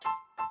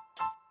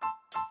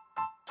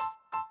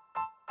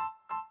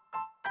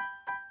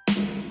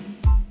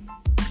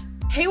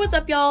Hey, what's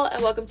up, y'all,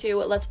 and welcome to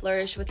Let's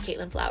Flourish with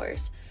Katelyn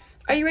Flowers.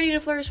 Are you ready to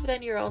flourish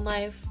within your own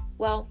life?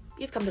 Well,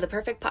 you've come to the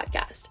perfect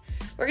podcast.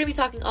 We're going to be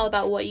talking all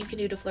about what you can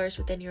do to flourish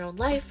within your own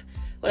life,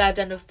 what I've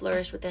done to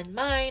flourish within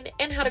mine,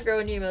 and how to grow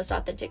into your most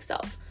authentic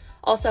self.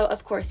 Also,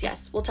 of course,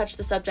 yes, we'll touch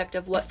the subject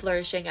of what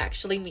flourishing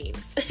actually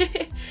means.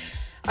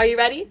 Are you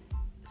ready?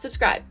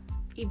 Subscribe.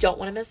 You don't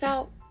want to miss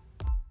out.